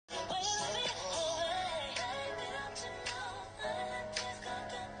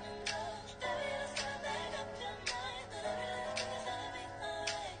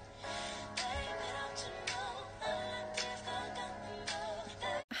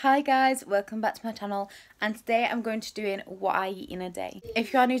Hi guys, welcome back to my channel, and today I'm going to doing what I eat in a day.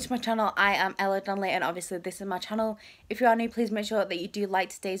 If you are new to my channel, I am Ella Donnelly, and obviously this is my channel. If you are new, please make sure that you do like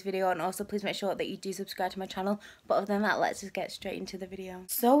today's video, and also please make sure that you do subscribe to my channel. But other than that, let's just get straight into the video.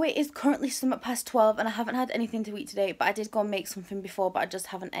 So it is currently somewhat past 12 and I haven't had anything to eat today, but I did go and make something before, but I just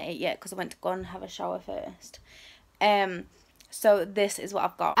haven't ate it yet because I went to go and have a shower first. So this is what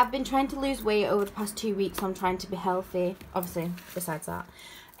I've got. I've been trying to lose weight over the past 2 weeks, so I'm trying to be healthy, obviously, besides that.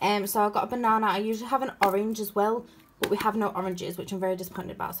 So I got a banana. I usually have an orange as well, but we have no oranges, which I'm very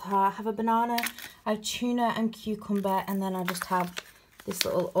disappointed about. So I have a banana, I have tuna and cucumber, and then I just have this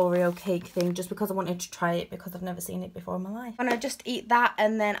little Oreo cake thing, just because I wanted to try it, because I've never seen it before in my life. And I just eat that,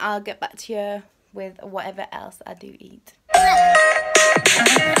 and then I'll get back to you with whatever else I do eat.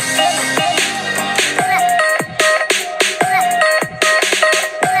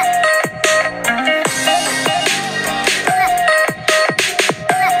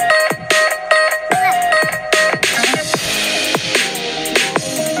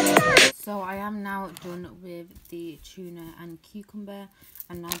 So I am now done with the tuna and cucumber,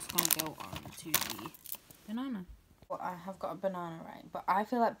 and now I'm just going to go on to the banana. Well, I have got a banana, right? But I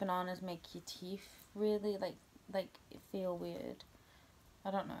feel like bananas make your teeth really, like feel weird.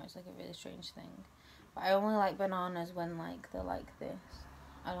 I don't know, it's like a really strange thing. But I only like bananas when, like, they're like this.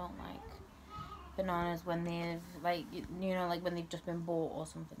 I don't like bananas when they've, like, you know, like when they've just been bought or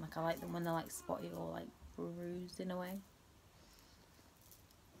something. Like, I like them when they're, like, spotty or, like, bruised in a way.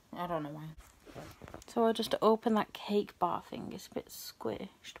 I don't know why. So I just open that cake bar thing. It's a bit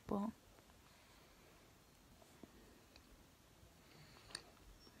squished, but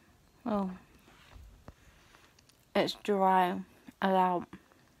oh, it's dry as out.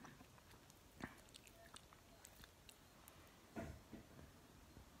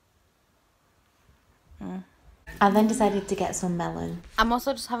 I then decided to get some melon. I'm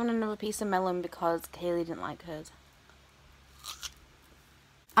also just having another piece of melon because Kaylee didn't like hers.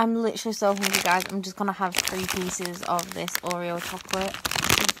 I'm literally so hungry, guys. I'm just gonna have 3 pieces of this Oreo chocolate.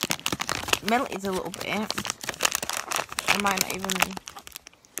 Melted a little bit. I might not even.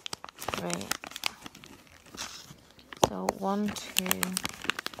 Right. So 1, 2,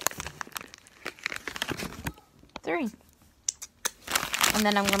 3. And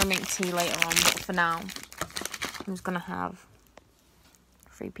then I'm gonna make tea later on, but for now, I'm just gonna have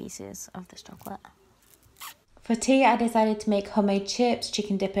 3 pieces of this chocolate. For tea, I decided to make homemade chips,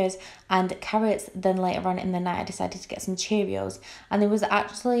 chicken dippers, and carrots. Then later on in the night, I decided to get some Cheerios. And it was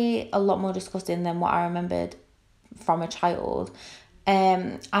actually a lot more disgusting than what I remembered from a child.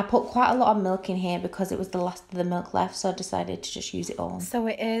 I put quite a lot of milk in here because it was the last of the milk left, so I decided to just use it all. So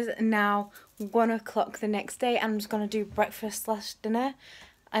it is now 1 o'clock the next day, and I'm just going to do breakfast / dinner.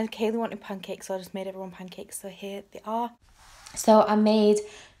 And Kaylee wanted pancakes, so I just made everyone pancakes. So here they are. So I made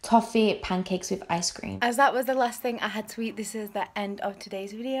toffee pancakes with ice cream. As that was the last thing I had to eat, this is the end of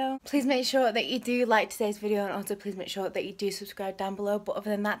today's video. Please make sure that you do like today's video, and also please make sure that you do subscribe down below. But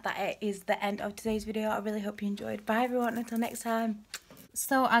other than that, that is the end of today's video. I really hope you enjoyed. Bye everyone, until next time.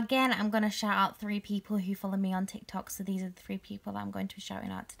 So again, I'm going to shout out 3 people who follow me on TikTok. So these are the 3 people that I'm going to be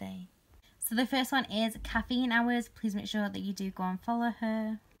shouting out today. So the first one is Caffeine Hours. Please make sure that you do go and follow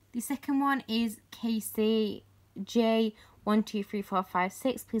her. The second one is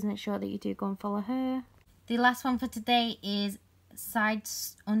KCJ123456. Please make sure that you do go and follow her. The last one for today is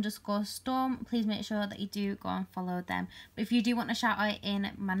side_storm. Please make sure that you do go and follow them. But if you do want to shout out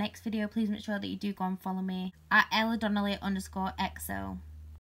in my next video, please make sure that you do go and follow me at Ella Donnelly _XO.